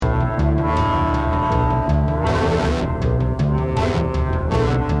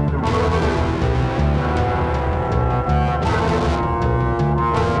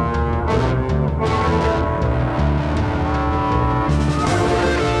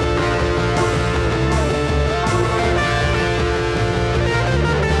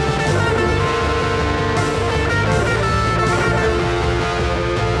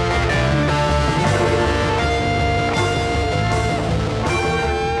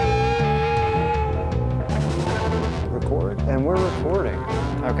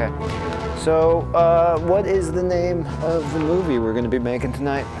Okay. So, what is the name of the movie we're going to be making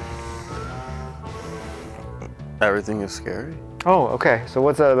tonight? Everything is scary? Oh, okay. So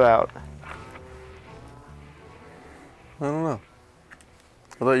what's that about? I don't know.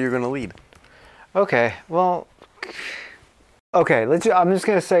 I thought you were going to lead. Okay, well... Okay, I'm just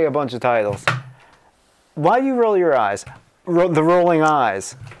going to say a bunch of titles. Why do you roll your eyes? The Rolling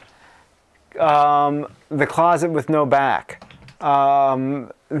Eyes. The Closet with No Back.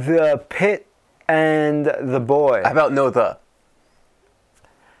 The Pit and the Boy. How about No The?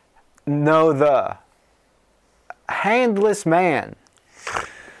 No The. Handless Man.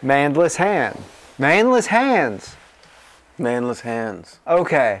 Manless Hand. Manless Hands. Manless Hands.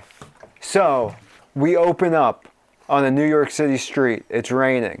 Okay, so we open up on a New York City street. It's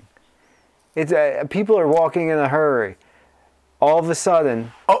raining. It's people are walking in a hurry. All of a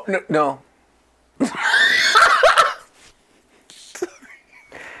sudden... Oh, no.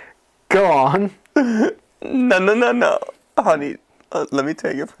 Go on. No. Honey, let me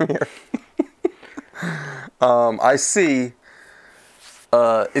take it from here. I see...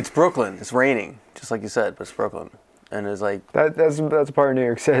 it's Brooklyn. It's raining, just like you said, but it's Brooklyn. And it's like... That's a part of New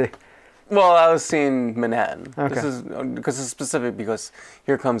York City. Well, I was seeing Manhattan. Okay. This is because it's specific because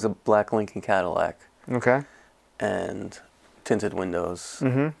here comes a black Lincoln Cadillac. Okay. And tinted windows.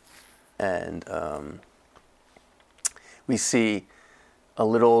 Mm-hmm. And we see a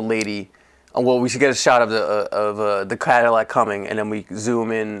little old lady. Well, we should get a shot of the Cadillac coming, and then we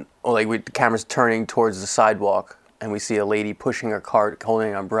zoom in. Or the camera's turning towards the sidewalk, and we see a lady pushing her cart, holding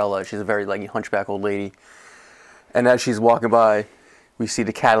an umbrella. She's a very hunchback old lady. And as she's walking by, we see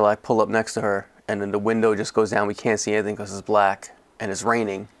the Cadillac pull up next to her, and then the window just goes down. We can't see anything because it's black, and it's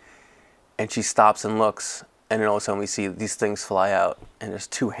raining. And she stops and looks, and then all of a sudden we see these things fly out, and there's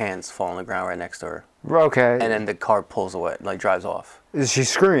two hands fall on the ground right next to her. Okay. And then the car pulls away, drives off. Does she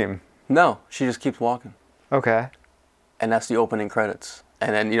scream? No, she just keeps walking. Okay. And that's the opening credits.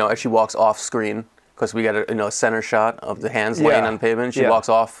 And then, as she walks off screen, because we got a center shot of the hands laying on the pavement, she walks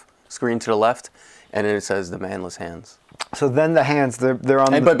off screen to the left, and then it says the Manless Hands. So then the hands, they're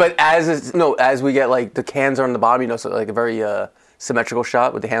on But as we get, the hands are on the bottom, so a very symmetrical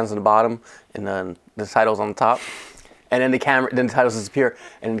shot with the hands on the bottom, and then the titles on the top. And then the titles disappear,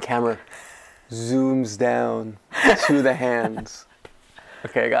 and the camera zooms down to the hands.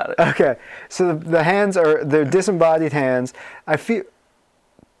 Okay, I got it. Okay, so the hands they're disembodied hands. I feel...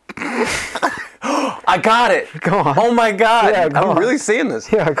 I got it. Go on. Oh my God. Yeah, I'm really seeing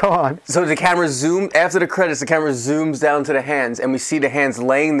this. Yeah, go on. So the camera after the credits, the camera zooms down to the hands, and we see the hands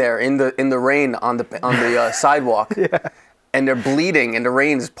laying there in the rain on the sidewalk. Yeah. And they're bleeding, and the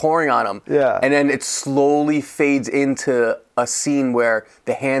rain is pouring on them. Yeah. And then it slowly fades into a scene where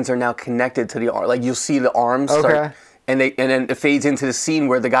the hands are now connected to the arm. You'll see the arms start, and then it fades into the scene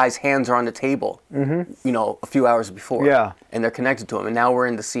where the guy's hands are on the table. Mm-hmm. A few hours before. Yeah. And they're connected to him. And now we're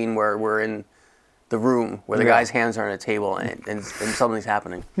in the scene where we're in the room where the guy's hands are on a table and something's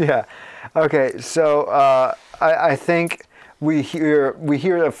happening. Yeah. Okay. So I think we hear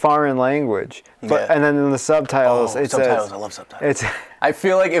a foreign language, and then in the subtitles it subtitles. says, I love subtitles. I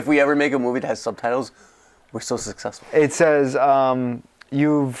feel like if we ever make a movie that has subtitles, we're so successful. It says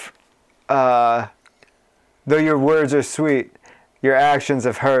though your words are sweet, your actions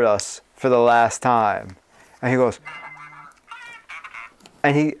have hurt us for the last time. And he goes,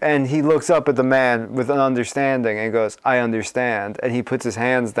 and he looks up at the man with an understanding and goes, I understand. And he puts his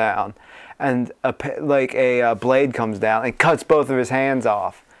hands down, and a blade comes down and cuts both of his hands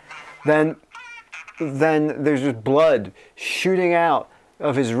off. Then there's just blood shooting out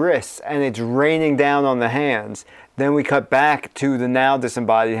of his wrists, and it's raining down on the hands. Then we cut back to the now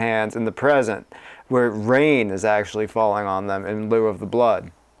disembodied hands in the present, where rain is actually falling on them in lieu of the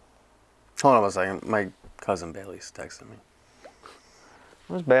blood. Hold on a second. My cousin Bailey's texting me.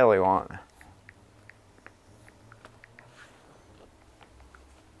 What does Bailey want?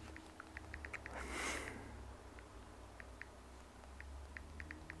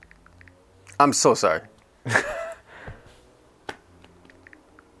 I'm so sorry.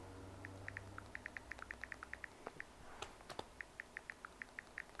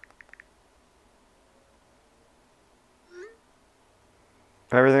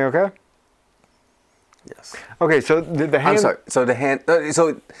 Everything okay? Yes. Okay, so the hand... I'm sorry. So the hand...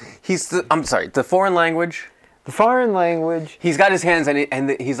 I'm sorry. The foreign language... The foreign language... He's got his hands and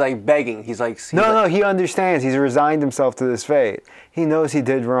he's begging. No, he understands. He's resigned himself to this fate. He knows he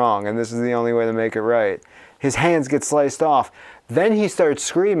did wrong, and this is the only way to make it right. His hands get sliced off. Then he starts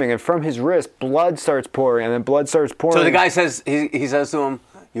screaming, and from his wrist, blood starts pouring, and then blood starts pouring. So the guy says, he says to him,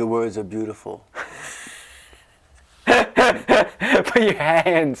 your words are beautiful. But But your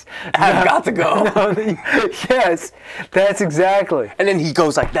hands have got to go. Yes, that's exactly. And then he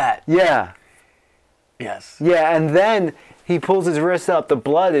goes like that. Yeah. Yes. Yeah, and then he pulls his wrist up. The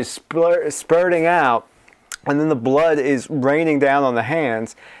blood is spurting out, and then the blood is raining down on the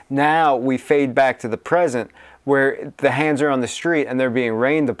hands. Now we fade back to the present, where the hands are on the street and they're being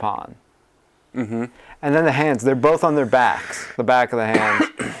rained upon. Mm-hmm. And then the hands, they're both on their backs, the back of the hands.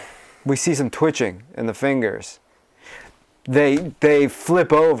 We see some twitching in the fingers. They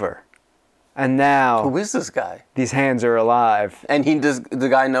flip over, and now Who is this guy? these hands are alive. And the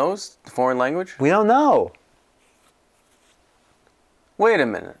guy knows the foreign language? We don't know. Wait a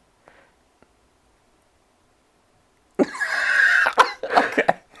minute.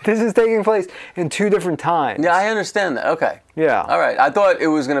 This is taking place in 2 different times. Yeah, I understand that. Okay. Yeah. All right. I thought it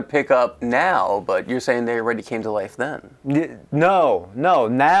was going to pick up now, but you're saying they already came to life then. No.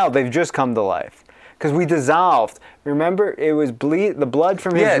 Now they've just come to life. Because we dissolved. Remember, it was the blood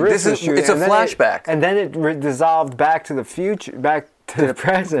from his wrist was shooting. It's a flashback. And then it dissolved back to the future, back to the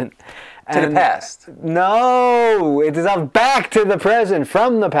present. To the past. No, it dissolved back to the present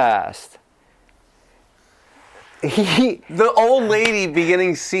from the past. The old lady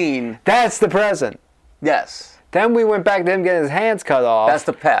beginning scene. That's the present. Yes. Then we went back to him getting his hands cut off. That's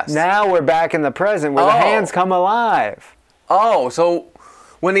the past. Now we're back in the present where the hands come alive. Oh, so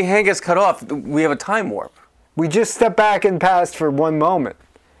when the hand gets cut off, we have a time warp. We just step back in past for one moment.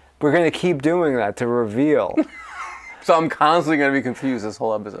 We're going to keep doing that to reveal. So I'm constantly going to be confused this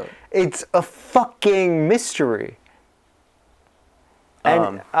whole episode. It's a fucking mystery.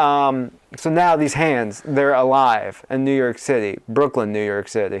 And so now these hands, they're alive in New York City, Brooklyn, New York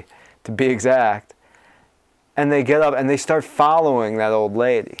City, to be exact. And they get up and they start following that old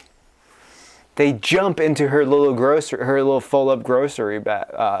lady. They jump into her little fold-up grocery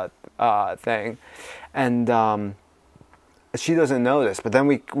thing, and she doesn't notice. But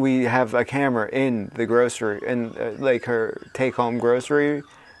then we have a camera in the grocery, in like her take-home grocery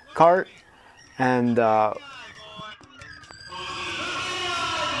cart, and.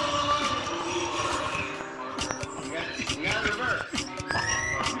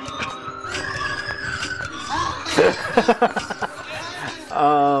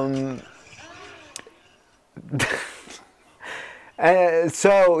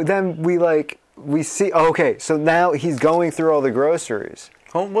 So then we see. Okay, so now he's going through all the groceries.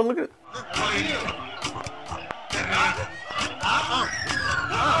 Oh, well, look at it.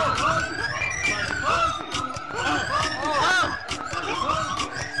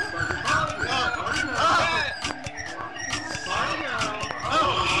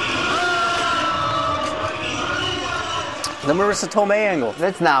 The Marissa Tomei angle.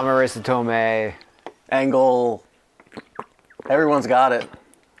 That's not Marissa Tomei. Angle. Everyone's got it.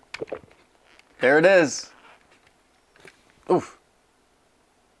 There it is. Oof.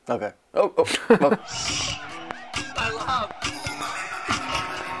 Okay. Oh.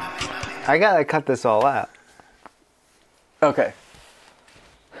 I gotta cut this all out. Okay.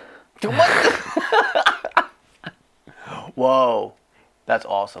 What? Whoa. That's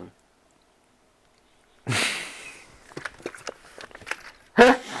awesome.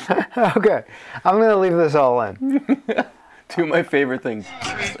 Okay, I'm gonna leave this all in. Two of my favorite things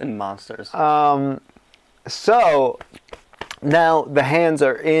in monsters. So now the hands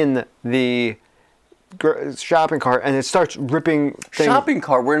are in the shopping cart, and it starts ripping things. Shopping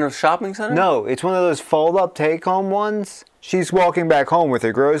cart? We're in a shopping center? No, it's one of those fold-up take-home ones. She's walking back home with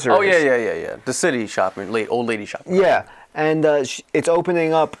her groceries. Oh yeah. The city shopping, old lady shopping. Yeah, and it's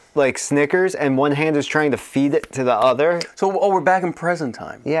opening up like Snickers, and one hand is trying to feed it to the other. So, we're back in present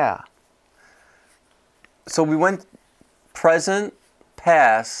time. Yeah. So we went present,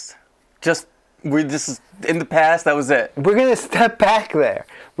 past, this is in the past, that was it. We're going to step back there.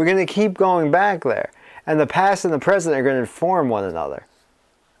 We're going to keep going back there. And the past and the present are going to inform one another.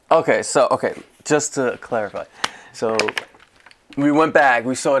 Okay, just to clarify. So we went back,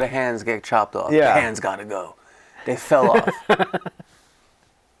 we saw the hands get chopped off. Yeah. The hands got to go. They fell off.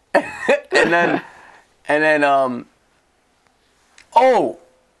 and then,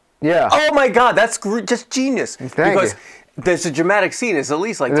 Yeah. Oh my God, that's just genius. Because there's a dramatic scene. It's at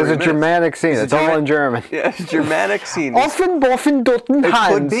least like there's 3 a minutes. Dramatic scene. It's all in German. Yeah, it's a dramatic scene. Offen, boffen, dotten, It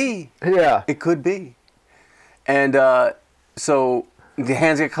Hans. could be. Yeah. It could be. And so the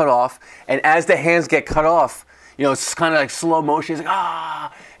hands get cut off, and as the hands get cut off, it's kind of like slow motion. It's like,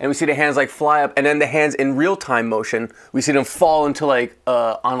 ah! And we see the hands like fly up, and then the hands in real time motion, we see them fall into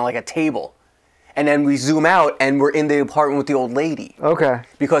on like a table. And then we zoom out, and we're in the apartment with the old lady. Okay.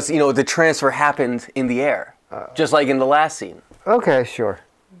 Because, the transfer happened in the air. Just like in the last scene. Okay, sure.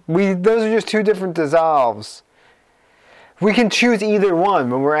 Those are just 2 different dissolves. We can choose either one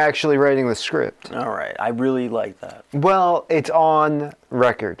when we're actually writing the script. All right. I really like that. Well, it's on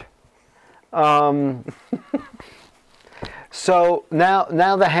record. So now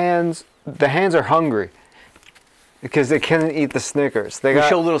the hands are hungry because they couldn't eat the Snickers. They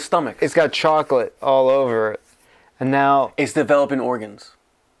show little stomachs. It's got chocolate all over it, and now it's developing organs.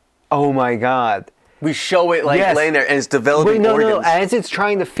 Oh my God! We show it laying there, and it's developing organs. No. As it's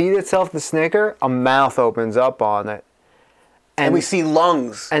trying to feed itself the Snicker, a mouth opens up on it. And we see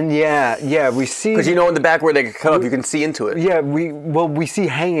lungs. And we see... Because in the back where they get cut off, you can see into it. Yeah, we see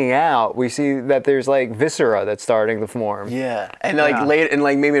hanging out. We see that there's viscera that's starting to form. Yeah, and late, and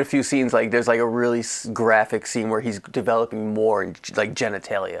maybe in a few scenes, there's a really graphic scene where he's developing more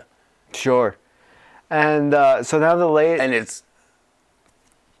genitalia. Sure. And so now the late... And it's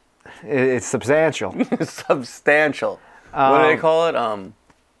substantial. Substantial. What do they call it?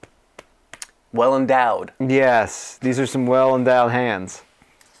 Well endowed. Yes, these are some well endowed hands.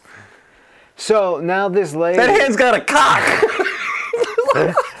 So now this lady. That hand's got a cock.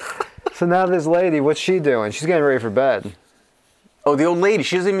 So now this lady, what's she doing? She's getting ready for bed. Oh, the old lady.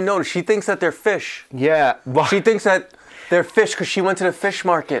 She doesn't even notice. She thinks that they're fish. Yeah. She thinks that they're fish because she went to the fish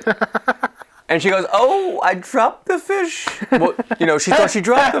market. And she goes, "Oh, I dropped the fish." Well, she thought she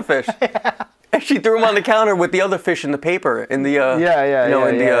dropped the fish. Yeah. And she threw them on the counter with the other fish in the paper, in the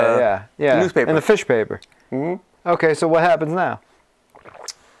newspaper, in the fish paper. Mm-hmm. Okay, so what happens now?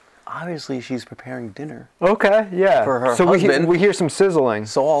 Obviously, she's preparing dinner. Okay, yeah. For her So husband. we hear some sizzling.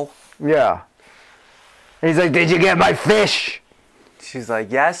 Saul. Yeah. And he's like, "Did you get my fish?" She's like,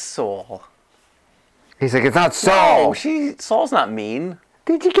 "Yes, Saul." He's like, "It's not Saul." No, Saul's not mean.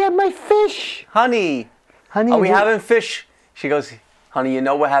 "Did you get my fish?" Honey, are we having fish? She goes, "Honey,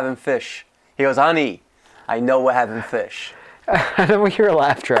 we're having fish." He goes, "Honey, I know we're having fish." And then we hear a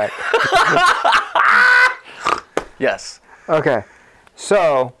laugh track. Yes. Okay.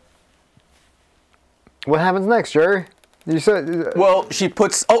 So, what happens next, Jerry? You said... Well, she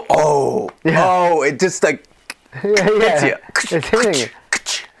puts... it just hits you. It's hitting you.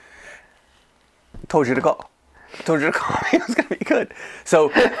 Told you to call. Told you to call me. It was gonna be good.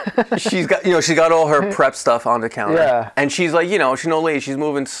 So she's got all her prep stuff on the counter. Yeah. And she's she's an old lady. She's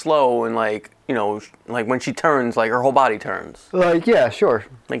moving slow and when she turns, her whole body turns. Yeah, sure.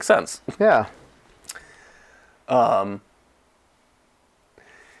 Makes sense. Yeah.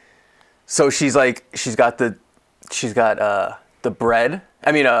 So she's got the bread.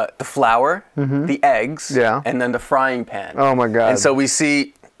 I mean, the flour, the eggs, and then the frying pan. Oh my God. And so we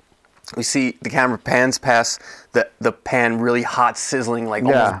see the camera pans past the pan really hot, sizzling,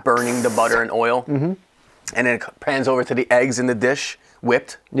 almost burning the butter and oil. Mm-hmm. And then it pans over to the eggs in the dish,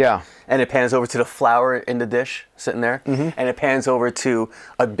 whipped. Yeah. And it pans over to the flour in the dish, sitting there. Mm-hmm. And it pans over to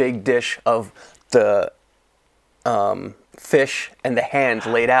a big dish of the fish and the hands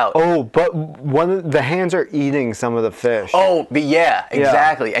laid out. Oh, but the hands are eating some of the fish. Oh, but yeah,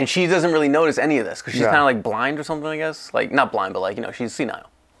 exactly. And she doesn't really notice any of this because she's kind of blind or something, I guess. Not blind, but she's senile.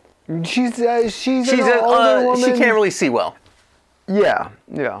 She's an older woman. She can't really see well. Yeah.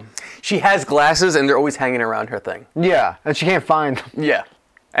 She has glasses and they're always hanging around her thing. Yeah, and she can't find them. Yeah.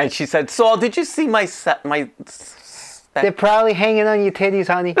 And she said, "Saul, did you see my They're probably hanging on your titties,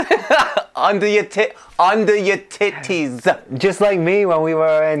 honey." Under your titties. Just like me when we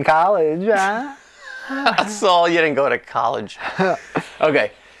were in college, huh? Saul, you didn't go to college.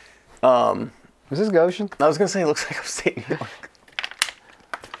 Okay. Is this Goshen? I was gonna say it looks like upstate New York.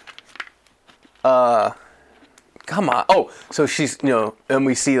 Come on. Oh, so she's, and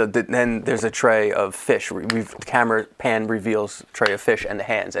we see that then there's a tray of fish. The camera pan reveals a tray of fish and the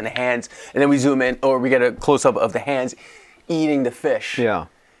hands. And then we zoom in, or we get a close-up of the hands eating the fish. Yeah.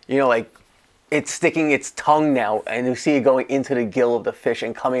 It's sticking its tongue now, and you see it going into the gill of the fish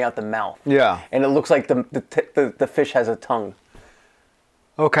and coming out the mouth. Yeah. And it looks like the fish has a tongue.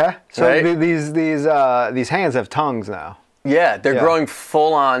 Okay. So right? these hands have tongues now. Yeah, they're growing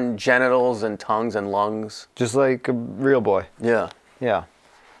full-on genitals and tongues and lungs. Just like a real boy. Yeah. Yeah.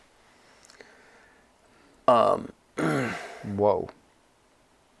 Whoa.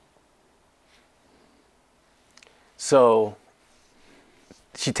 So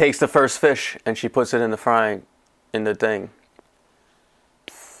she takes the first fish and she puts it in the thing.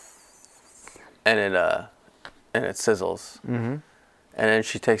 And it sizzles. Mm-hmm. And then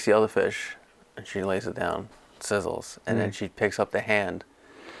she takes the other fish and she lays it down. Sizzles, and then she picks up the hand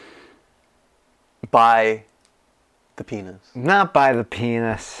by the penis. Not by the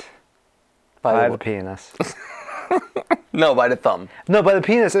penis. By the penis. No, by the thumb. No, by the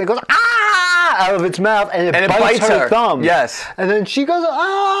penis, and it goes, ah! out of its mouth, and it bites her thumb. Yes. And then she goes,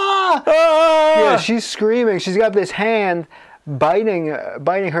 ah! Yeah, she's screaming. She's got this hand biting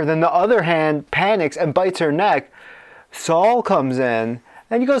her. Then the other hand panics and bites her neck. Saul comes in,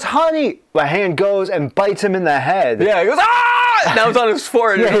 and he goes, honey! The hand goes and bites him in the head. Yeah, he goes, ah! Now it's on his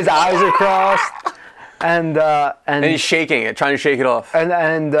forehead. Yeah, his eyes are crossed. And he's shaking it, trying to shake it off. And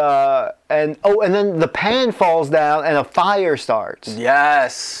then the pan falls down and a fire starts.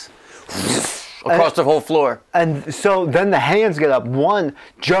 Yes. Across the whole floor. And so then the hands get up. One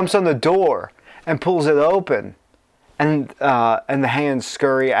jumps on the door and pulls it open, and the hands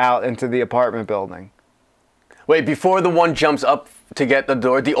scurry out into the apartment building. Wait, before the one jumps up to get the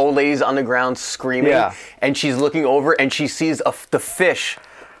door, the old lady's on the ground screaming, and she's looking over and she sees the fish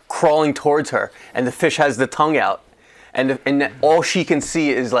crawling towards her, and the fish has the tongue out, and all she can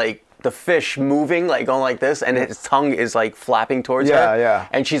see is like the fish moving, like going like this, and its tongue is like flapping towards her. Yeah.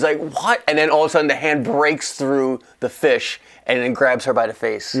 And she's like, what? And then all of a sudden the hand breaks through the fish and then grabs her by the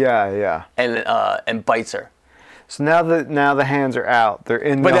face. Yeah. And bites her. So now the hands are out. They're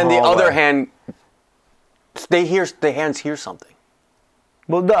in. But then hallway. the other hand, the hands hear something.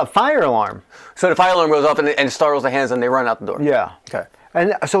 Well, the fire alarm. So the fire alarm goes up and it startles the hands, and they run out the door. Yeah. Okay.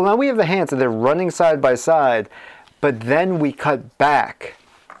 And so now we have the hands, and they're running side by side, but then we cut back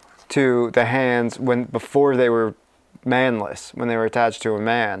to the hands before they were manless, when they were attached to a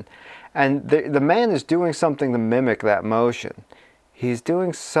man. And the man is doing something to mimic that motion. He's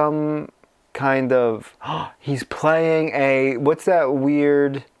doing some kind of, he's playing what's that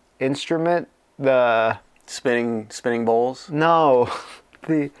weird instrument? The spinning bowls? No.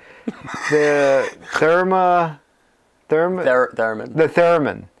 The theremin. The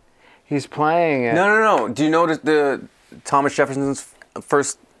theremin. He's playing it. No. Do you notice the Thomas Jefferson's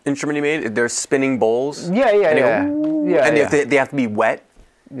first instrument he made? They're spinning bowls. Yeah. And they have to be wet.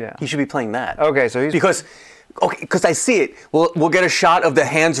 Yeah. He should be playing that. Okay, so he's because I see it. We'll get a shot of the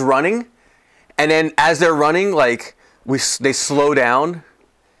hands running, and then as they're running, like they slow down.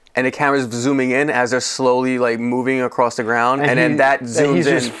 And the camera's zooming in as they're slowly like moving across the ground, and then that zooms in. He's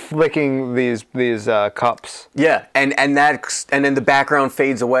just flicking these cups. Yeah, and then the background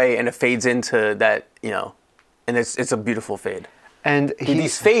fades away, and it fades into that, and it's a beautiful fade. And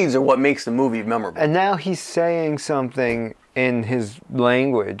these fades are what makes the movie memorable. And now he's saying something in his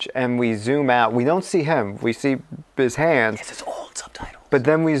language, and we zoom out. We don't see him. We see his hands. Yes, it's old subtitles. But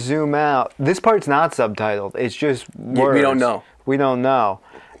then we zoom out. This part's not subtitled. It's just words. We don't know. We don't know.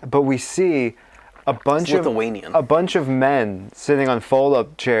 But we see a bunch of men sitting on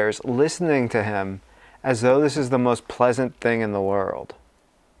fold-up chairs listening to him as though this is the most pleasant thing in the world.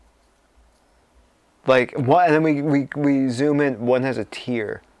 Like, what? And then we zoom in. One has a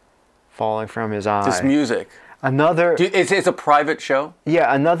tear falling from his eye. This music. Another. It's a private show.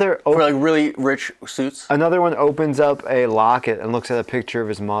 Yeah, another. For like really rich suits. Another one opens up a locket and looks at a picture of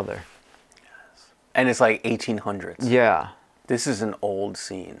his mother. Yes. And it's like 1800s. Yeah. This is an old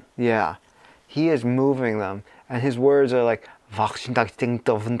scene. Yeah. He is moving them, and his words are like. That sounds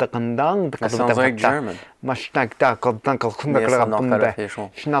like German.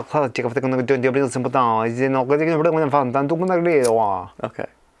 Okay.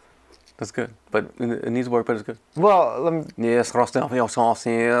 That's good. But it needs work, but it's good. Well, that's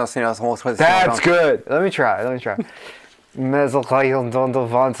good. Let me try. A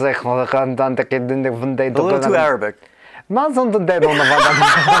little too Arabic.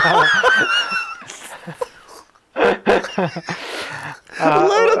 A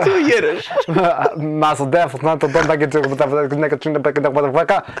little too Yiddish. I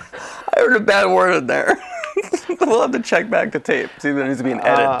heard a bad word in there. We'll have to check back the tape. See if there needs to be an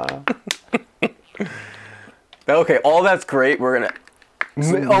edit. Okay, all that's great. We're gonna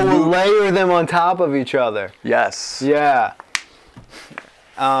we'll layer them on top of each other. Yes. Yeah.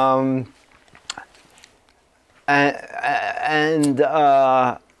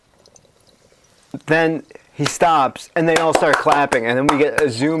 Then he stops, and they all start clapping, and then we get a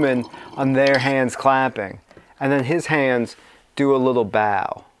zoom in on their hands clapping, and then his hands do a little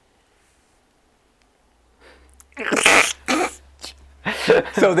bow.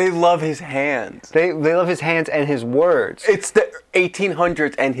 So they love his hands. They love his hands and his words. It's the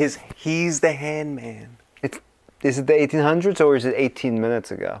 1800s, and he's the hand man. Is it the 1800s, or is it 18 minutes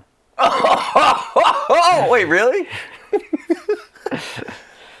ago? Oh, wait, really?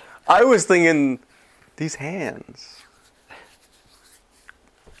 I was thinking, these hands,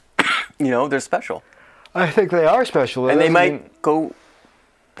 they're special. I think they are special. And they might go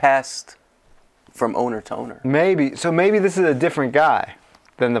past from owner to owner. Maybe. So maybe this is a different guy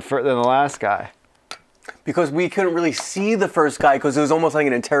than the last guy. Because we couldn't really see the first guy because it was almost like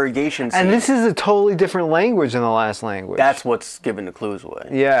an interrogation scene. And this is a totally different language than the last language. That's what's giving the clues away.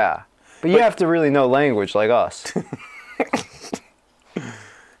 Yeah. But you have to really know language like us.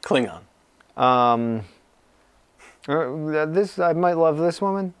 Klingon. This I might love this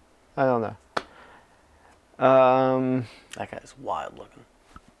woman. I don't know. That guy's wild looking.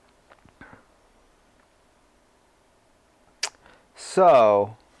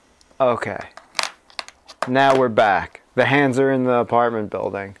 So, okay. Now we're back. The hands are in the apartment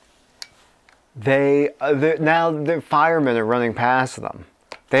building. Now the firemen are running past them.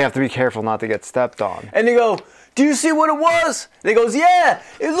 They have to be careful not to get stepped on. And they go, "Do you see what it was?" And he goes, "Yeah,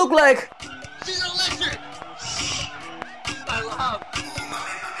 it looked like." She's electric. I love.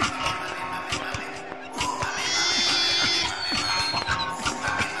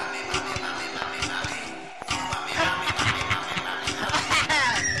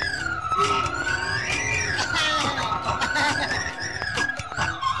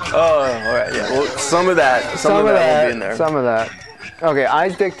 Oh, all right, yeah. Well, some of that will be in there. Some of that. Okay,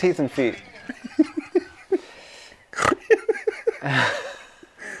 eyes, dick, teeth, and feet.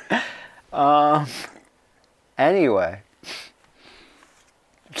 Anyway.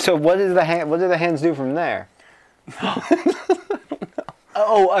 So what do the hands do from there?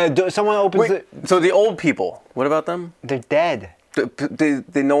 Someone opens it. So the old people, what about them? They're dead.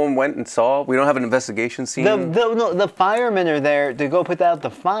 No one went and saw? We don't have an investigation scene? The firemen are there to go put out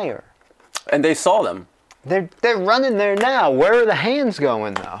the fire. And they saw them. They're running there now. Where are the hands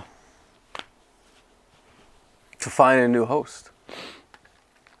going though? To find a new host.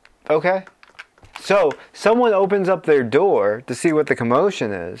 Okay. So someone opens up their door to see what the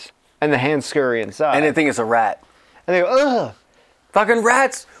commotion is, and the hands scurry inside. And they think it's a rat. And they go, ugh. Fucking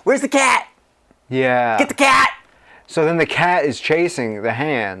rats! Where's the cat? Yeah. Get the cat! So then the cat is chasing the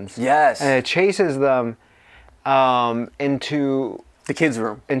hands. Yes. And it chases them into the kids'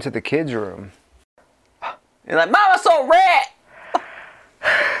 room. Into the kids' room. You're like, Mama saw a rat!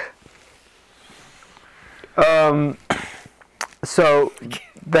 So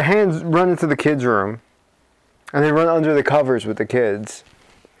the hands run into the kids' room, and they run under the covers with the kids,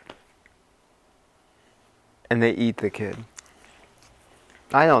 and they eat the kid.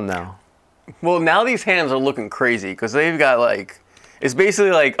 I don't know. Well, now these hands are looking crazy because they've got like, it's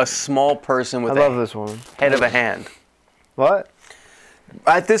basically like a small person with this one. Head of a hand. What?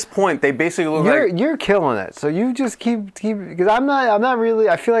 At this point, they basically look like you're killing it. So you just keep because I'm not really.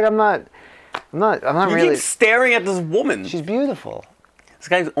 I feel like I'm not you really. keep staring at this woman. She's beautiful. This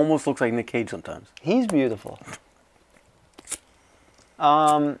guy almost looks like Nick Cage sometimes. He's beautiful.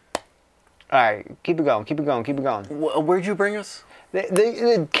 All right, keep it going. Where'd you bring us?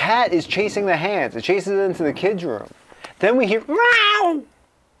 The cat is chasing the hands. It chases it into the kids' room. Then we hear meow,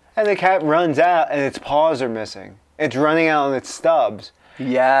 and the cat runs out, and its paws are missing. It's running out on its stubs.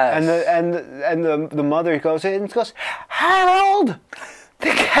 Yes. And the mother goes in and goes, Harold, the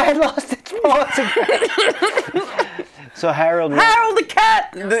cat lost its paws again. So Harold the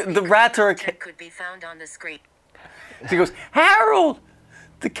cat. The rats are a cat. Could be found on the screen. So he goes, Harold.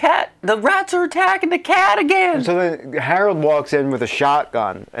 The rats are attacking the cat again. So then Harold walks in with a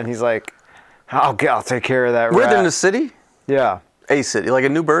shotgun, and he's like, I'll take care of that rat. We're in the city? Yeah. A city, like a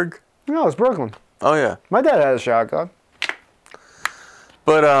Newburgh? No, it's Brooklyn. Oh, yeah. My dad had a shotgun.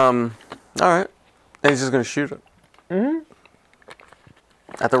 But, all right. And he's just going to shoot it. Mm-hmm.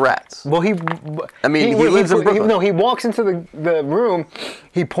 At the rats. Well, he lives in Brooklyn. No, he walks into the room,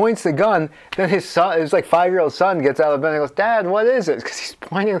 he points the gun, then his 5-year-old son gets out of bed and goes, Dad, what is it? Because he's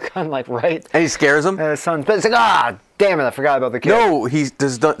pointing the gun like right. And he scares him? And his son's bed. He's like, damn it, I forgot about the kid. No,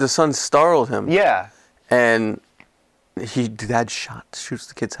 the son startled him. Yeah. And Dad shoots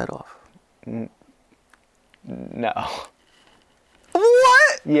the kid's head off. No.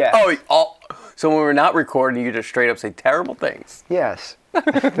 What? Yeah. Oh, so when we're not recording, you just straight up say terrible things. Yes.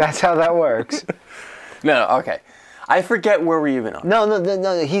 That's how that works. No, okay. I forget where we even are.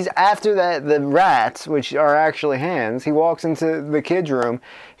 No. He's after the rats, which are actually hands. He walks into the kid's room.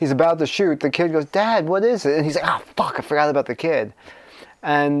 He's about to shoot. The kid goes, Dad, what is it? And he's like, fuck, I forgot about the kid.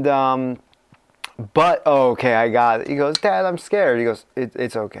 And, okay, I got it. He goes, Dad, I'm scared. He goes,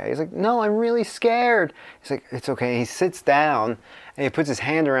 it's okay. He's like, no, I'm really scared. He's like, it's okay. He sits down and he puts his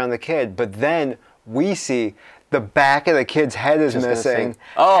hand around the kid. But then we see the back of the kid's head is missing.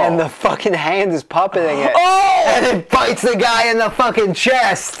 Oh. And the fucking hand is puppeting it. Oh! And it bites the guy in the fucking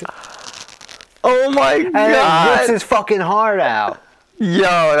chest. Oh my God. And it rips his fucking heart out. Yo,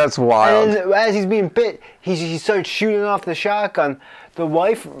 that's wild. And as he's being bit, he starts shooting off the shotgun. The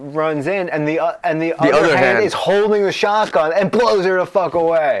wife runs in, and the other hand is holding the shotgun and blows her the fuck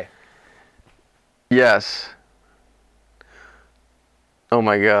away. Yes. Oh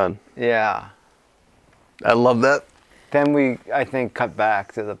my God. Yeah. I love that. Then we, I think, cut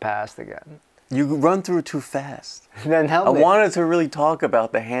back to the past again. You run through too fast. Then help I me. wanted to really talk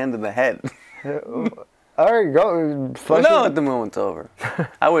about the hand and the head. All right, go. Well, no, at the moment's over.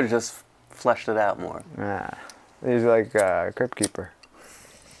 I would have just fleshed it out more. Nah, he's like Crypt Keeper.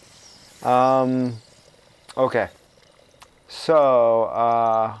 Okay.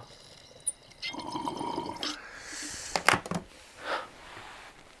 So,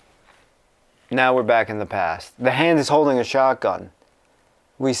 now we're back in the past. The hand is holding a shotgun.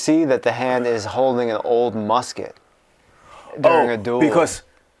 We see that the hand is holding an old musket during a duel. Because...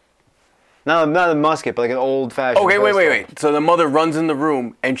 not a musket, but like an old-fashioned Okay, pistol. wait. So the mother runs in the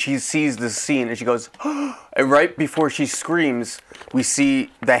room and she sees this scene and she goes, and right before she screams, we see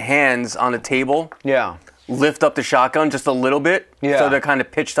the hands on the table Yeah. lift up the shotgun just a little bit. Yeah. So they're kind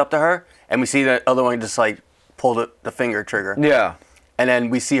of pitched up to her. And we see the other one just like pull the finger trigger. Yeah. And then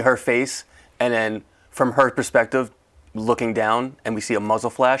we see her face. And then from her perspective, looking down, and we see a muzzle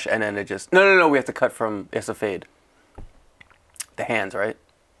flash. And then it just, no, we have to cut from, it has to fade. The hands, right?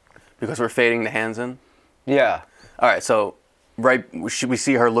 Because we're fading the hands in. Yeah. All right, so we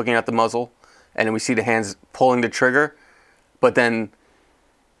see her looking at the muzzle, and then we see the hands pulling the trigger, but then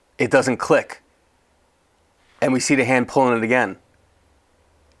it doesn't click. And we see the hand pulling it again,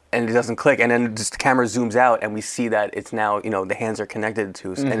 and it doesn't click. And then just the camera zooms out, and we see that it's now, the hands are connected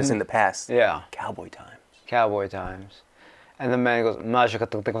to, and it's in the past. Yeah. Cowboy times. Cowboy times. And the man goes, and And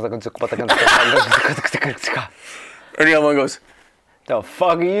the other one goes, the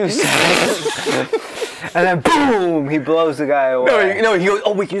fuck are you saying? And then boom, he blows the guy away. no, he goes,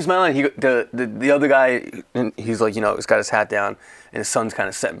 oh, we can use my line. The other guy, and he's like, he's got his hat down, and his son's kind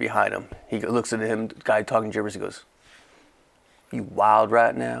of sitting behind him. He looks at him, the guy talking gibberish, he goes, you wild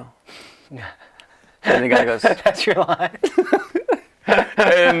right now? And the guy goes, That's your line?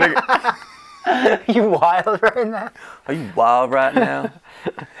 and You wild right now? are you wild right now?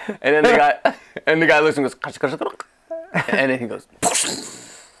 And then the guy looks and goes, and then he goes,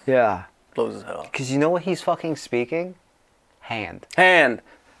 Yeah. blows his head off. Because you know what he's fucking speaking? Hand. Hand.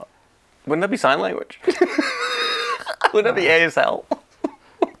 Wouldn't that be sign language? Wouldn't that be ASL?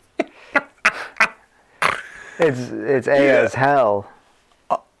 It's A as hell.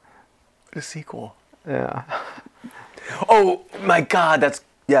 The sequel. Yeah. Oh my God,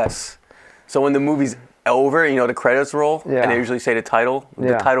 yes. So when the movie's over, the credits roll, Yeah. and they usually say the title,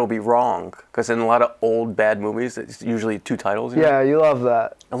 the Yeah. title will be wrong. Because in a lot of old bad movies, it's usually two titles. Yeah, you love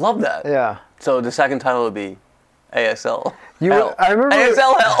that. I love that. Yeah. So the second title would be ASL. I remember.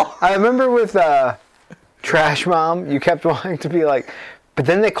 ASL Hell. I remember with Trash Mom, you kept wanting to be like, but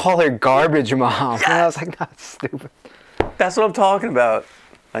then they call her Garbage Mom, and I was like, that's stupid. That's what I'm talking about.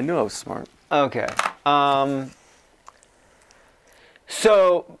 I knew I was smart. Okay.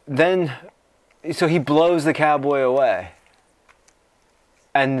 So he blows the cowboy away.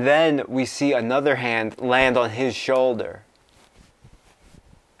 And then we see another hand land on his shoulder.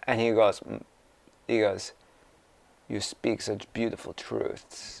 And he goes, you speak such beautiful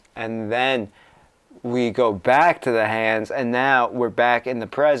truths. And then we go back to the hands, and now we're back in the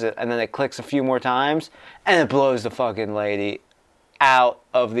present, and then it clicks a few more times, and it blows the fucking lady out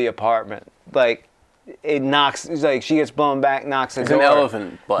of the apartment. Like, it knocks, like, she gets blown back, knocks the door. It's an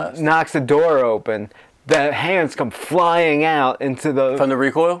elephant blast. Knocks the door open. The hands come flying out into the... From the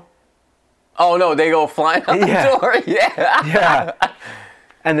recoil? Oh, no, they go flying out the door? Yeah. Yeah.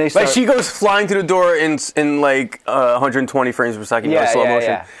 And they start... Like, she goes flying through the door in 120 frames per second, slow motion.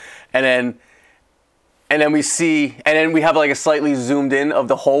 Yeah. And then we see, and then we have like a slightly zoomed in of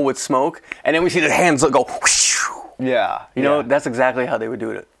the hole with smoke, and then we see the hands go whoosh. Yeah. That's exactly how they would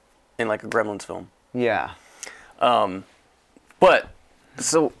do it in like a Gremlins film. Yeah. But,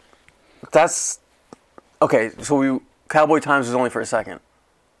 so, that's, okay, so Cowboy Times was only for a second.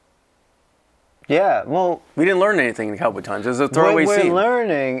 Yeah, well... We didn't learn anything in Cowboy Times. It was a throwaway What scene. we're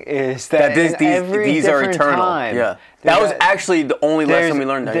learning is that these are eternal. Time, Yeah. That was actually the only lesson we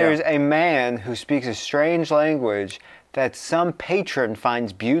learned. There's a man who speaks a strange language that some patron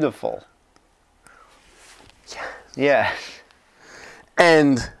finds beautiful. Yeah.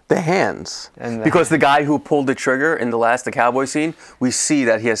 And the hands. Because the guy who pulled the trigger in the cowboy scene, we see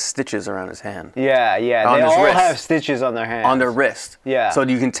that he has stitches around his hand. Yeah. On they his all wrist. have stitches on their hands. On their wrist. Yeah. So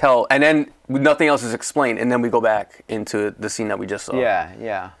you can tell. And then nothing else is explained. And then we go back into the scene that we just saw.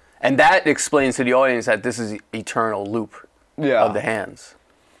 Yeah. And that explains to the audience that this is the eternal loop of the hands.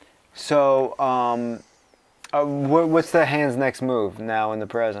 So, what's the hand's next move now in the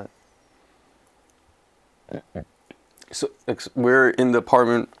present? So we're in the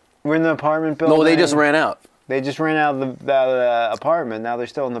apartment We're in the apartment building. No, they just ran out. They just ran out of the apartment. Now they're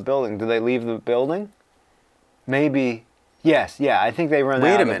still in the building. Do they leave the building? Maybe. Yes. Yeah. I think they ran out.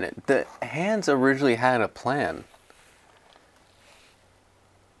 Wait a minute. The Hands originally had a plan.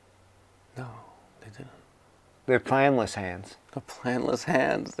 No, they didn't. They're planless hands. The planless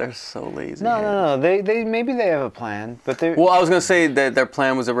Hands. They're so lazy. No. They maybe they have a plan, but they. Well, I was gonna say that their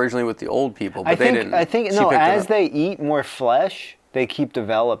plan was originally with the old people, but they didn't. I think She no. picked it As up. they eat more flesh, they keep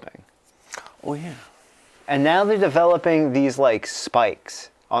developing, Oh yeah. and now they're developing these like spikes,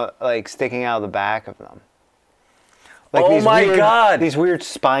 like sticking out of the back of them. Like Oh these my weird, God. These weird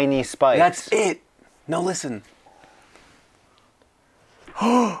spiny spikes. That's it. No, listen.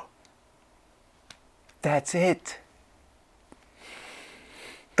 That's it.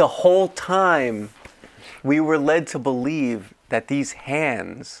 The whole time, we were led to believe that these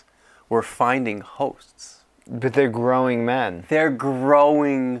hands were finding hosts. But they're growing men. They're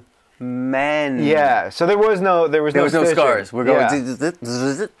growing men. Yeah. So there was no no scars. We're going.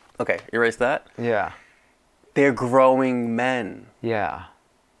 Yeah. Okay, erase that. Yeah. They're growing men. Yeah.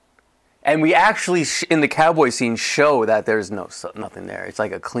 And we actually, in the cowboy scene, show that there's nothing there. It's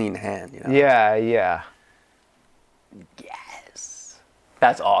like a clean hand, you know? Yeah. Yeah. Yes.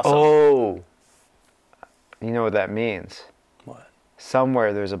 That's awesome. Oh. You know what that means? What?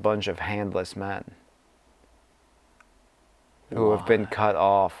 Somewhere there's a bunch of handless men who have been cut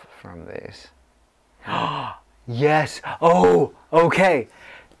off from these. Yes. Oh, okay.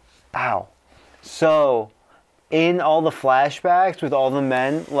 Ow. So, in all the flashbacks with all the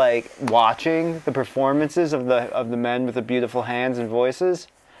men like watching the performances of the men with the beautiful hands and voices,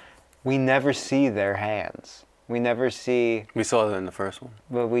 we never see their hands. We never see. We saw that in the first one.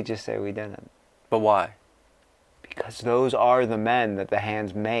 Well, we just say we didn't. But why? Because those are the men that the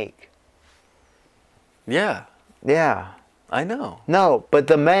hands make. Yeah, Yeah. I know. No, but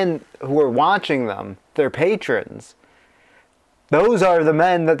the men who are watching them, their patrons, those are the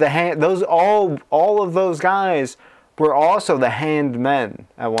men that all of those guys were also the hand men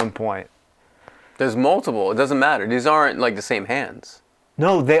at one point. There's multiple. It doesn't matter. These aren't like the same hands.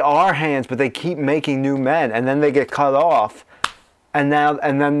 No, they are hands, but they keep making new men, and then they get cut off, and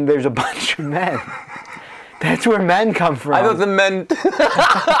then there's a bunch of men. That's where men come from. I thought the men.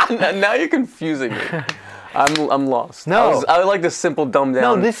 Now you're confusing me. I'm lost. No. I would like the simple dumbed down.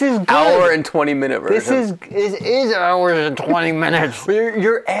 No, this is good. Hour and 20 minute version. This is hours and 20 minutes.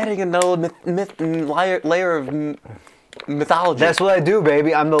 You're adding another layer of mythology. That's what I do,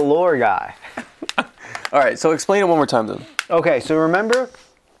 baby. I'm the lore guy. All right, so explain it one more time then. Okay, so remember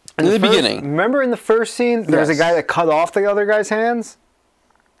In the beginning, Remember in the first scene, there was a Yes. guy that cut off the other guy's hands?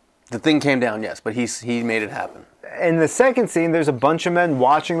 the thing came down, yes, but he made it happen. In the second scene, there's a bunch of men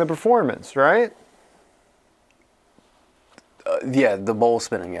watching the performance, right? Yeah, the bowl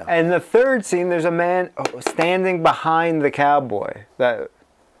spinning, yeah. And the third scene, there's a man standing behind the cowboy.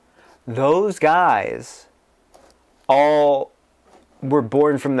 Those guys all were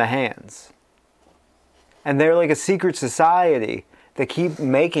born from the hands. And they're like a secret society that keep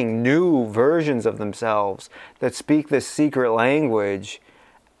making new versions of themselves that speak this secret language,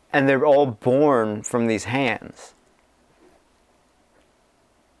 and they're all born from these hands.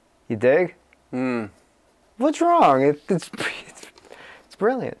 You dig? What's wrong? It's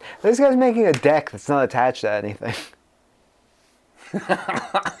brilliant. This guy's making a deck that's not attached to anything.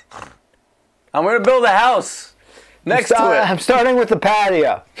 I'm going to build a house next to it. I'm starting with the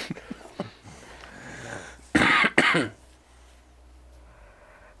patio.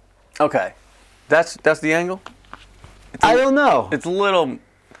 Okay. That's the angle? I don't know. It's a little...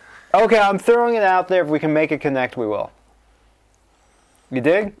 Okay, I'm throwing it out there. If we can make it connect, we will. You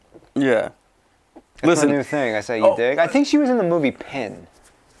dig? Yeah. That's Listen. my new thing. I say you dig. I think she was in the movie Pin.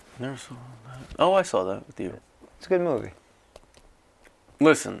 Never saw that. Oh, I saw that with you. It's a good movie.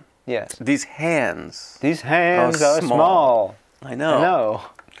 Listen. Yes. These hands. These hands Are are small. small. I know. I know.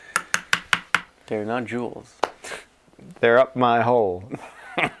 They're not jewels. They're up my hole.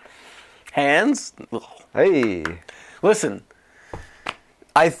 Hands? Ugh. Hey. Listen.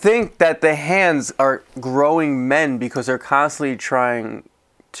 I think that the hands are growing men because they're constantly trying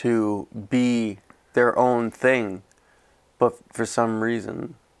to be their own thing. But for some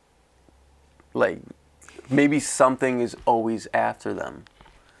reason, like, maybe something is always after them.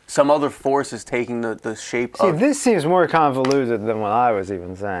 Some other force is taking the shape See, of... this seems more convoluted than what I was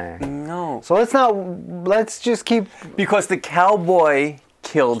even saying. No. So let's just keep... Because the cowboy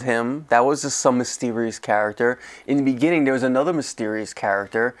killed him. That was just some mysterious character. In the beginning, there was another mysterious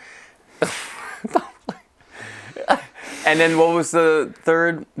character. And then what was the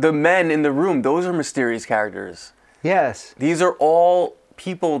third? The men in the room. Those are mysterious characters. Yes. These are all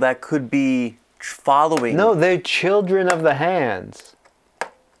people that could be following. No, they're children of the hands.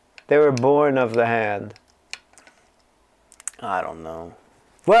 They were born of the hand. I don't know.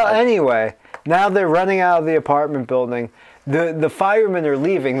 Well, anyway, now they're running out of the apartment building. The firemen are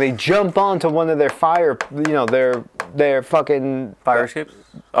leaving. They jump onto one of their their fucking Fire escapes?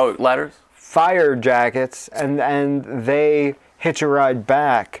 Oh, ladders? fire jackets, and they hitch a ride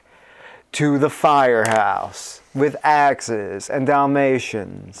back to the firehouse with axes and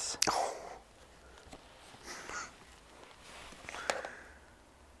Dalmatians.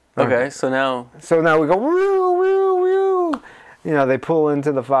 Okay, so now we go woo woo woo. You know, they pull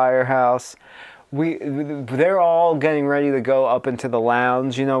into the firehouse. They're all getting ready to go up into the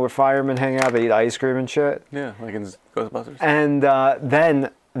lounge. You know, where firemen hang out. They eat ice cream and shit. yeah, like in Ghostbusters. And then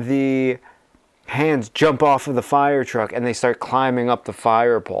the hands jump off of the fire truck and they start climbing up the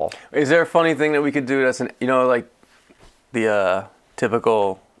fire pole. Is there a funny thing that we could do that's like the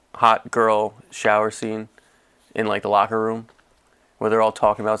typical hot girl shower scene in like the locker room where they're all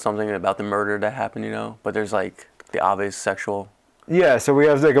talking about something about the murder that happened, but there's like the obvious sexual. Yeah, so we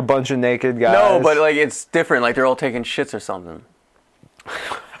have like a bunch of naked guys. No, but like it's different. Like they're all taking shits or something.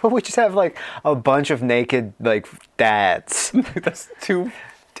 We just have like a bunch of naked like dads. That's too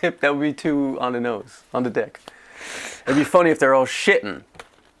that would be too on the nose, on the dick. It'd be funny if they're all shitting.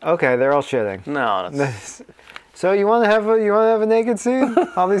 Okay, they're all shitting. No, that's... So you want to have a naked scene?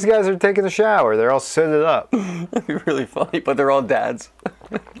 All these guys are taking a shower. They're all suited up. That'd be really funny, but they're all dads.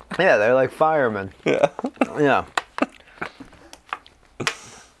 Yeah, they're like firemen. Yeah. Yeah.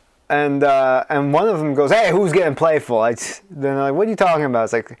 And one of them goes, "Hey, who's getting playful?" Then they're like, "What are you talking about?"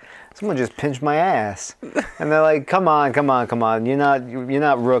 It's like, "Someone just pinched my ass." And they're like, "Come on. You're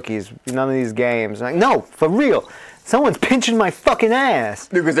not rookies. None of these games." I'm like, "No, for real. Someone's pinching my fucking ass."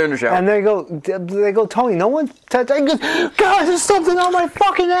 Because they're in the shower. And they go, "Tony, no one touched." I go, "God, there's something on my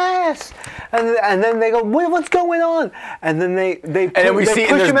fucking ass." And then they go, "What's going on?" And then they and then we see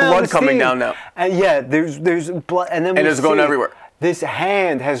there's blood coming down now. And yeah, there's blood, and then it's going everywhere. This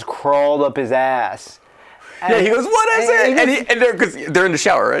hand has crawled up his ass. Yeah, he goes, "What is it?" And because they're in the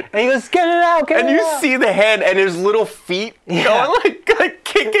shower, right? And he goes, "Get it out, get it out." And you see the hand and his little feet going like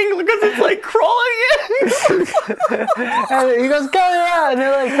kicking because it's like crawling in. And he goes, "Get it out," and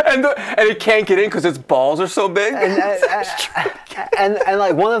they're like, and it can't get in because its balls are so big. And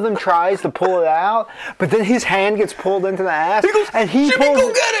like one of them tries to pull it out, but then his hand gets pulled into the ass, he goes, and he "Jimmy, pulls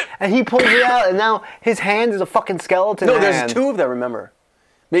go get it!" And he pulls it out, and now his hand is a fucking skeleton. No, hand. there's two of them. Remember,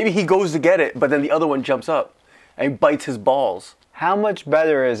 maybe he goes to get it, but then the other one jumps up and bites his balls. How much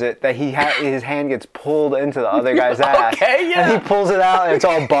better is it that his hand gets pulled into the other guy's ass? Okay, yeah. And he pulls it out, and it's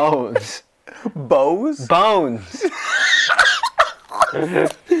all bones. Bones? Bones.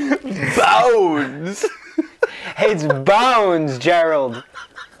 Bones. It's bones, Gerald.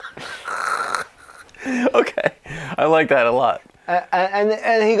 Okay, I like that a lot.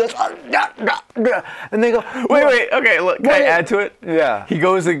 And he goes, and they go, Wait, okay, look, can I add to it? Yeah. He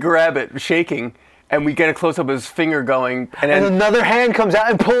goes to grab it, shaking, and we get a close-up of his finger going, and And then... another hand comes out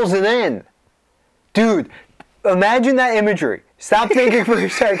and pulls it in. Dude, imagine that imagery. Stop thinking for a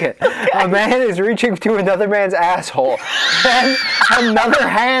second. A man is reaching to another man's asshole. Then another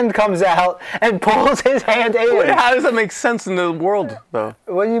hand comes out and pulls his hand in. Wait, how does that make sense in the world, though?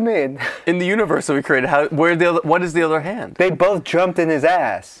 What do you mean? In the universe that we created, what is the other hand? They both jumped in his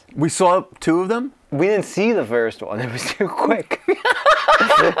ass. We saw two of them? We didn't see the first one. It was too quick.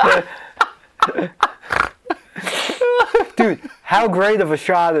 Dude, how great of a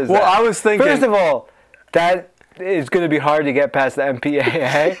shot is that? Well, I was thinking... First of all, that is going to be hard to get past the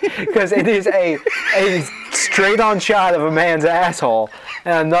MPAA because it is a straight-on shot of a man's asshole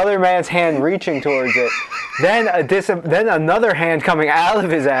and another man's hand reaching towards it. Then another hand coming out of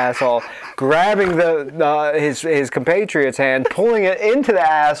his asshole, grabbing his compatriot's hand, pulling it into the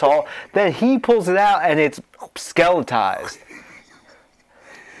asshole. Then he pulls it out and it's skeletized.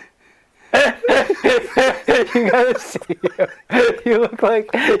 You gotta see you. You look like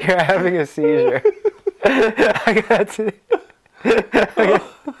you're having a seizure. I got to.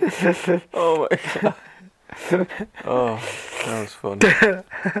 Oh my god. Oh, that was funny.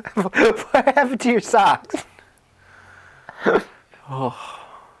 What happened to your socks? Oh.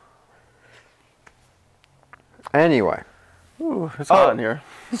 Anyway. Ooh, it's hot in here.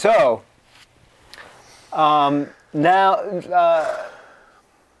 So, now,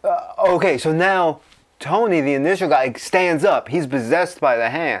 okay, so now Tony, the initial guy, stands up. He's possessed by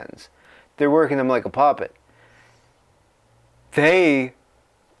the hands. They're working him like a puppet.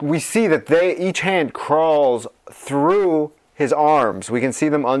 We see that each hand crawls through his arms. We can see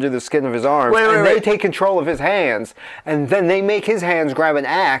them under the skin of his arms. Wait. They take control of his hands. And then they make his hands grab an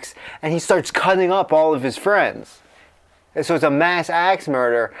axe, and he starts cutting up all of his friends. And so it's a mass axe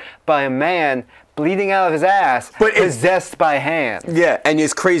murder by a man bleeding out of his ass, possessed by hands. Yeah, and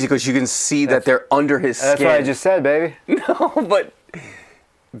it's crazy because you can see that they're under his skin. That's what I just said, baby. No, but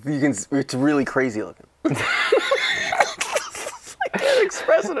you can. It's really crazy looking. I can't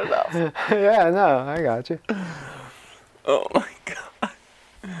express it enough. Yeah, no, I got you. Oh my god.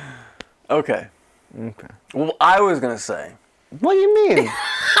 Okay. Well, I was gonna say. What do you mean?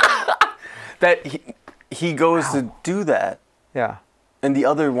 That he goes to do that, Yeah. and the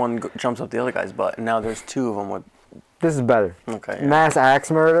other one jumps up the other guy's butt, and now there's two of them with. This is better. Okay. Yeah. Mass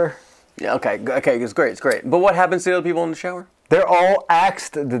axe murder. Yeah. Okay. It's great. It's great. But what happens to the other people in the shower? They're all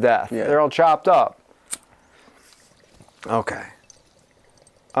axed to death. Yeah. They're all chopped up. Okay.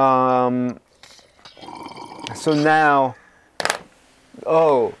 So now.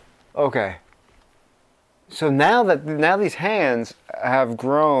 Oh. Okay. So now these hands have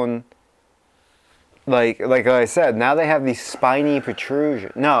grown. Like I said, now they have these spiny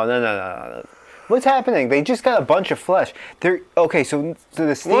protrusions. No. What's happening? They just got a bunch of flesh. They're okay. So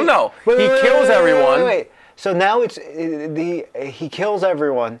the steam. Well, no. He kills everyone. Wait. So now he kills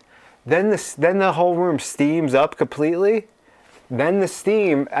everyone. Then the whole room steams up completely. Then the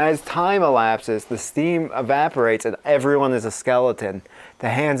steam, as time elapses, the steam evaporates and everyone is a skeleton. The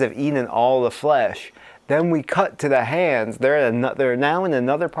hands have eaten all the flesh. Then we cut to the hands. They're now in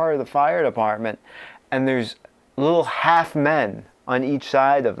another part of the fire department, and there's little half men on each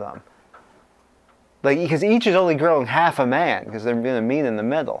side of them. Like, because each is only growing half a man, because they're going to meet in the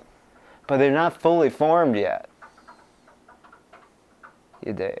middle. But they're not fully formed yet.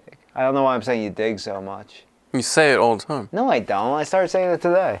 You dig. I don't know why I'm saying you dig so much. You say it all the time. No, I don't. I started saying it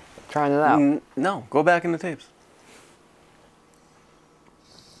today. Trying it out. No, go back in the tapes.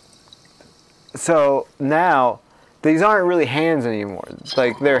 So now, these aren't really hands anymore.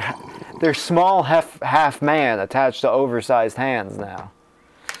 Like, they're small half man attached to oversized hands now.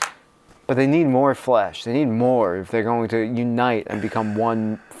 But they need more flesh. They need more if they're going to unite and become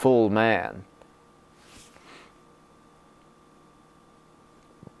one full man.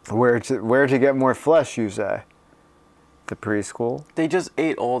 Where to get more flesh, you say? The preschool? They just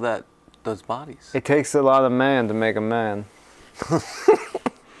ate all those bodies. It takes a lot of man to make a man.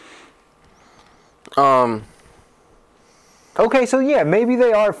 Okay, so yeah, maybe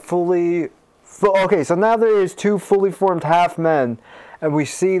they are fully... Okay, so now there is two fully formed half men, and we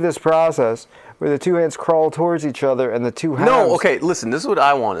see this process where the two hands crawl towards each other and the two halves... No, okay, listen, this is what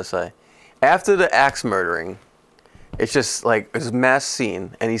I want to say. After the axe murdering, it's just like this mass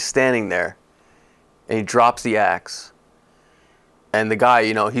scene, and he's standing there, and he drops the axe, and the guy,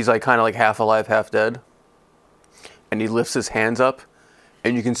 he's like kind of like half alive, half dead, and he lifts his hands up,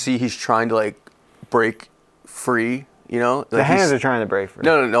 and you can see he's trying to like break free, Like the hands are trying to break free.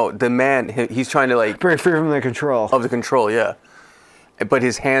 No. The man, he's trying to like... break free from the control. Of the control, yeah. But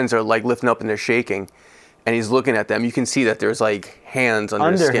his hands are like lifting up and they're shaking, and he's looking at them. You can see that there's like hands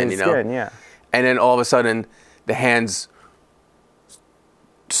under his skin, skin, yeah. And then all of a sudden, the hands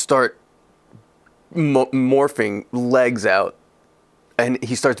start morphing legs out, and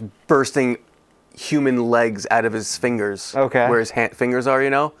he starts bursting human legs out of his fingers. Okay. Where his fingers are,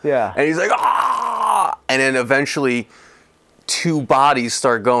 Yeah. And he's like, ah! And then eventually, two bodies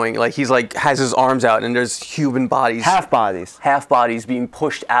start going. Like, he's like, has his arms out, and there's human bodies. Half bodies Being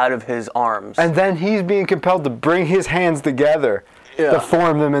pushed out of his arms. And then he's being compelled to bring his hands together to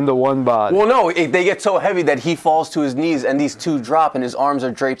form them into one body. Well, no, they get so heavy that he falls to his knees, and these two drop, and his arms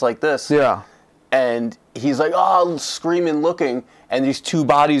are draped like this. Yeah. And he's like, oh, screaming, looking, and these two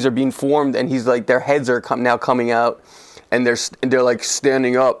bodies are being formed, and he's like, their heads are now coming out, and they're like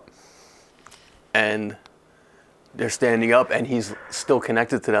standing up, and they're standing up, and he's still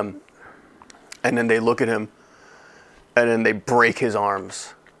connected to them, and then they look at him, and then they break his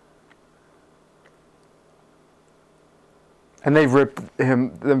arms. And they rip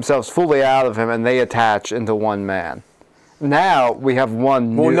themselves fully out of him, and they attach into one man. Now we have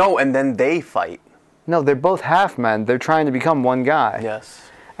one. Well, no, and then they fight. No, they're both half men. They're trying to become one guy. Yes.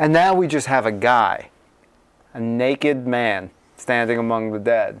 And now we just have a guy, a naked man, standing among the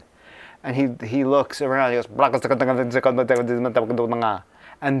dead, and he looks around. He goes,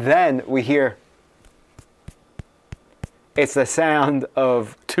 and then we hear. It's the sound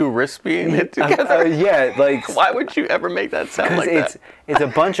of two wrists being hit together. Yeah, like. Why would you ever make that sound like that? It's a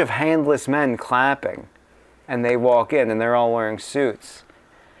bunch of handless men clapping, and they walk in, and they're all wearing suits,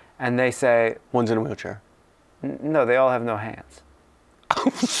 and they say, "One's in a wheelchair." No, they all have no hands.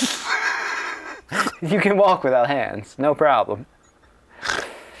 You can walk without hands, no problem.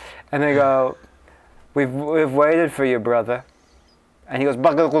 And they go, we've waited for you, brother. And he goes,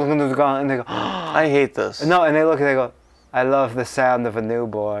 and they go, I hate this. no, and they look and they go, I love the sound of a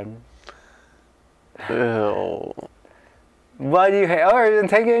newborn. Ew. Why do you hate? All right, then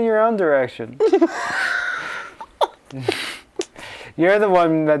take it in your own direction. You're the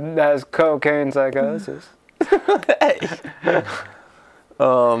one that has cocaine psychosis.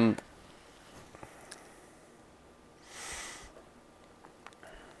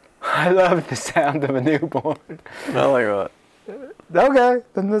 I love the sound of a newborn. I like that. Okay,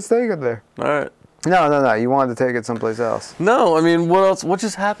 then let's take it there. All right. No. You wanted to take it someplace else. No, I mean, what else? What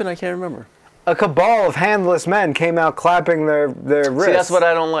just happened? I can't remember. A cabal of handless men came out clapping their wrists. See, that's what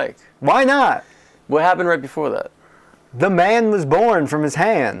I don't like. Why not? What happened right before that? The man was born from his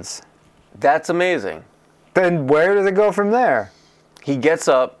hands. That's amazing. Then where does it go from there? He gets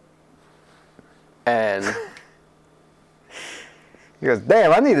up and He goes,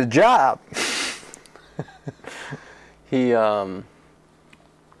 damn, I need a job. he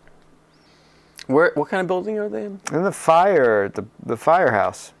what kind of building are they in? In the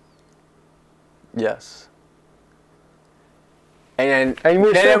firehouse. Yes. And And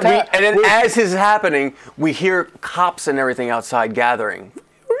we're then, still as this is happening, we hear cops and everything outside gathering.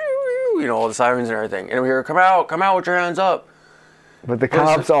 You know, all the sirens and everything. And we hear, come out with your hands up. But the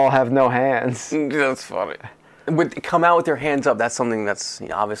cops all have no hands. That's funny. Come out with your hands up. That's something that's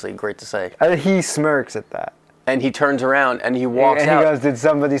obviously great to say. And he smirks at that. And he turns around and he walks and out. he goes, did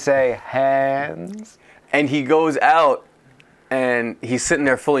somebody say hands? And he goes out and he's sitting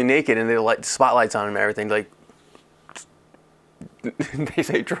there fully naked and they light spotlights on him and everything. Like, they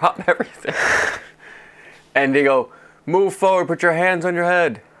say drop everything. And they go, move forward, put your hands on your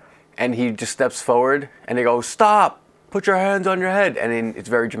head. And he just steps forward and they go, stop, put your hands on your head. And then it's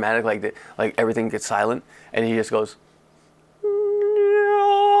very dramatic, like everything gets silent. And he just goes,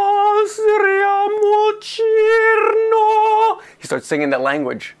 he starts singing that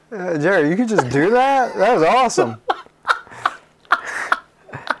language. Jerry, you could just do that? That was awesome.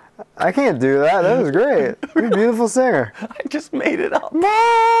 I can't do that. That was great. You're a beautiful singer. I just made it up.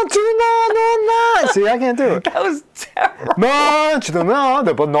 See, I can't do it. That was terrible. No,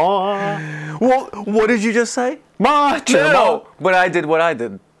 Well, what did you just say? No, but I did what I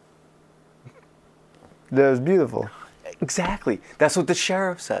did. That was beautiful. Exactly. That's what the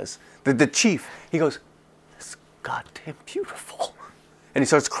sheriff says. The chief. He goes, "That's goddamn beautiful," and he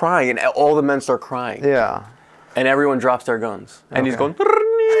starts crying, and all the men start crying. Yeah. And everyone drops their guns, and he's going.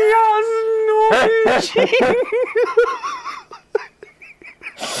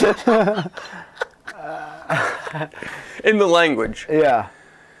 In the language. Yeah.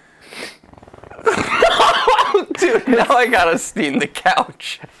 Dude, now I gotta steam the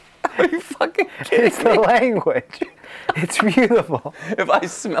couch. Are you fucking kidding It's the language. It's beautiful. If I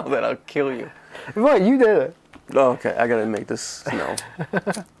smell that, I'll kill you. What? You did it. Oh, okay, I gotta make this smell.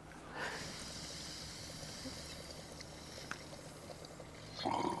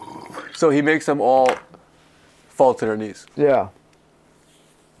 So he makes them all fall to their knees. Yeah.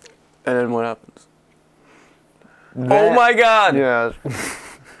 And then what happens? Oh my God! Yeah.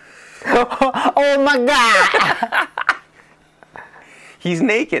 Oh my God! He's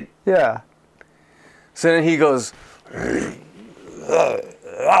naked. Yeah. So then he goes, and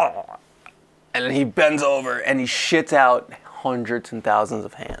then he bends over and he shits out hundreds and thousands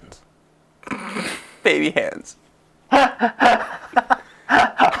of hands. Baby hands.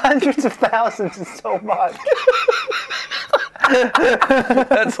 Hundreds of thousands is so much.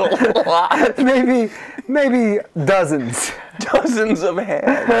 That's a lot. Maybe dozens. Dozens of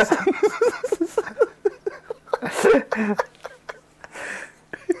hands.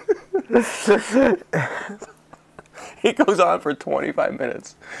 He goes on for 25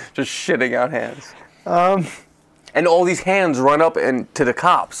 minutes just shitting out hands. And all these hands run up to the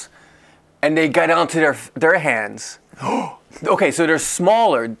cops. And they get onto their hands. Okay, so they're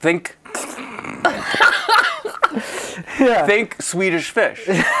smaller. Think Swedish fish.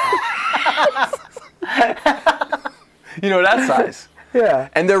 You know that size. Yeah.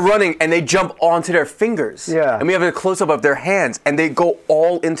 And they're running and they jump onto their fingers. Yeah. And we have a close-up of their hands and they go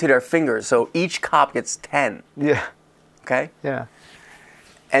all into their fingers. So each cop gets 10. Yeah. Okay? Yeah.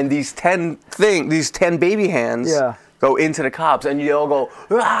 And these 10 baby hands go into the cops and they all go,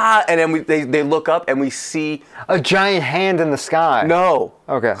 ah! And then they look up and we see A giant hand in the sky. no.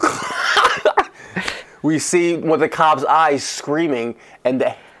 Okay. We see one of the cop's eyes screaming and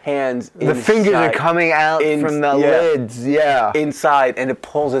the hands The fingers are coming out from the lids. Yeah. inside and it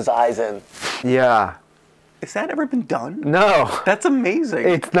pulls his eyes in. Yeah. Has that ever been done? No. That's amazing.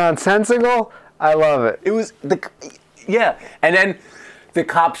 It's nonsensical. I love it. It was yeah, and then the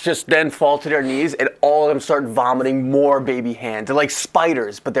cops just then fall to their knees, and all of them start vomiting more baby hands. They're like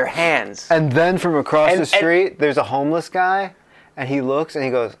spiders, but they're hands. And then from across the And- street, there's a homeless guy, and he looks and he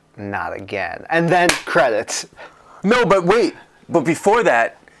goes, "Not again." And then credits. No, but wait. But before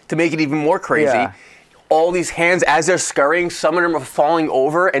that, to make it even more crazy, Yeah. all these hands, as they're scurrying, some of them are falling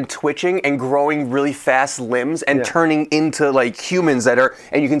over and twitching and growing really fast limbs and Yeah. turning into like humans that are,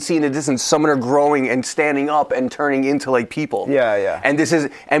 and you can see in the distance, some of them are growing and standing up and turning into like people. Yeah, yeah. And this is,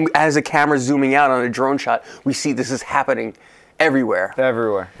 and as the camera's zooming out on a drone shot, we see this is happening everywhere.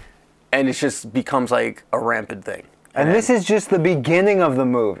 Everywhere. And it just becomes like a rampant thing. And this is just the beginning of the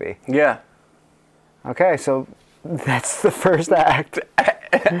movie. Yeah. Okay, so that's the first act.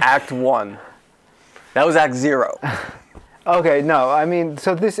 Act 1. That was Act 0. Okay, no, I mean,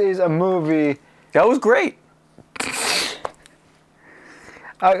 so this is a movie. That was great.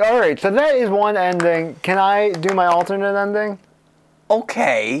 All right, so that is one ending. Can I do my alternate ending?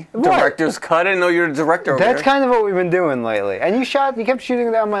 Okay. What? Director's cut. I didn't know you were a director over That's there. kind of what we've been doing lately. And you kept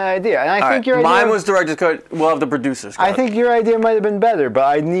shooting down my idea. And I All think right, your idea. mine was director's cut. We'll have the producer's cut. I think your idea might have been better, but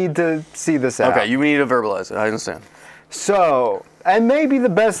I need to see this out. Okay, you need to verbalize it. I understand. So, and maybe the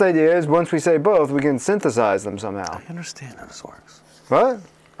best idea is once we say both, we can synthesize them somehow. I understand how this works. What?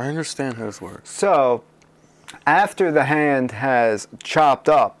 I understand how this works. So, after the hand has chopped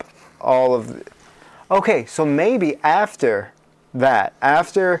up all of the, okay, so maybe after that,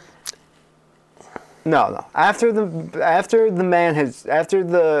 after the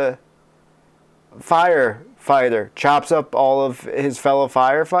firefighter chops up all of his fellow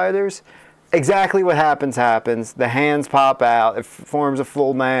firefighters, exactly what happens. The hands pop out, it forms a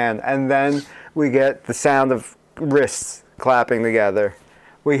full man, and then we get the sound of wrists clapping together.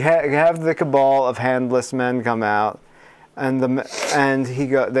 We have the cabal of handless men come out, and they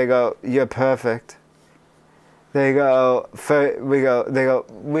go, "You're perfect." They go,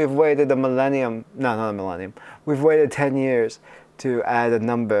 "We've waited a millennium." No, not a millennium. We've waited 10 years to add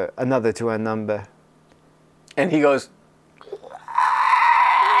another to our number. And he goes,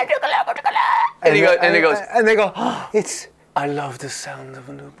 And he goes, they go, "Oh, it's. I love the sound of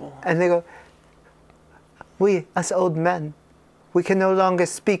a newborn. And they go, "We, us old men, we can no longer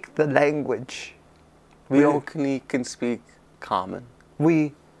speak the language. We only can speak common.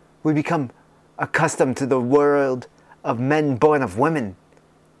 We become accustomed to the world of men born of women,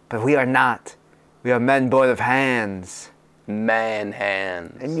 but we are not. We are men born of hands. Man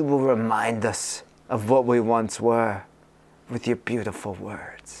hands. And you will remind us of what we once were with your beautiful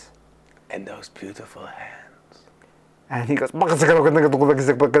words." And those beautiful hands. And he goes, and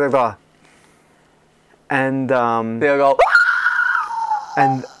They'll go,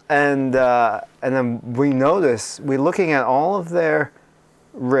 and then we're looking at all of their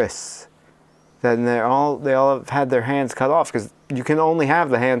wrists. Then they all have had their hands cut off, because you can only have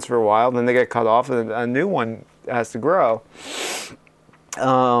the hands for a while, then they get cut off, and a new one has to grow.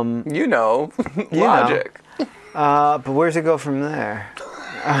 you know, logic. But where's it go from there?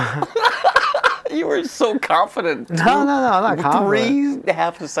 You were so confident. No, I'm not confident.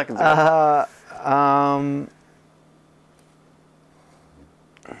 3.5 seconds ago.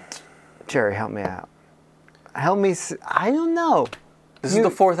 Jerry, help me out. Help me. I don't know. This is the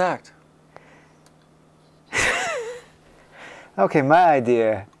 4th act. Okay, my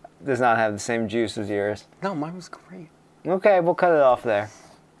idea does not have the same juice as yours. No, mine was great. Okay, we'll cut it off there.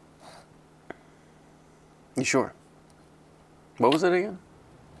 You sure? What was it again?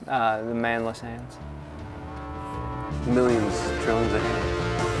 The Manless Hands. Millions, trillions of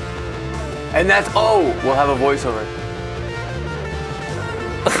hands. And that's, we'll have a voiceover.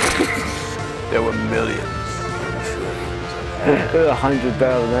 There were millions. There's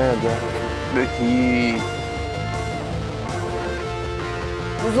 100,000 hands, right? But he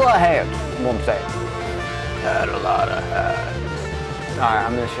There's a lot of hands, what I'm saying. had a lot of hands. Alright,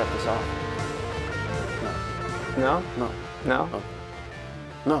 I'm gonna shut this off. No? No. No?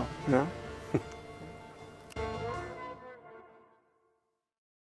 No. No?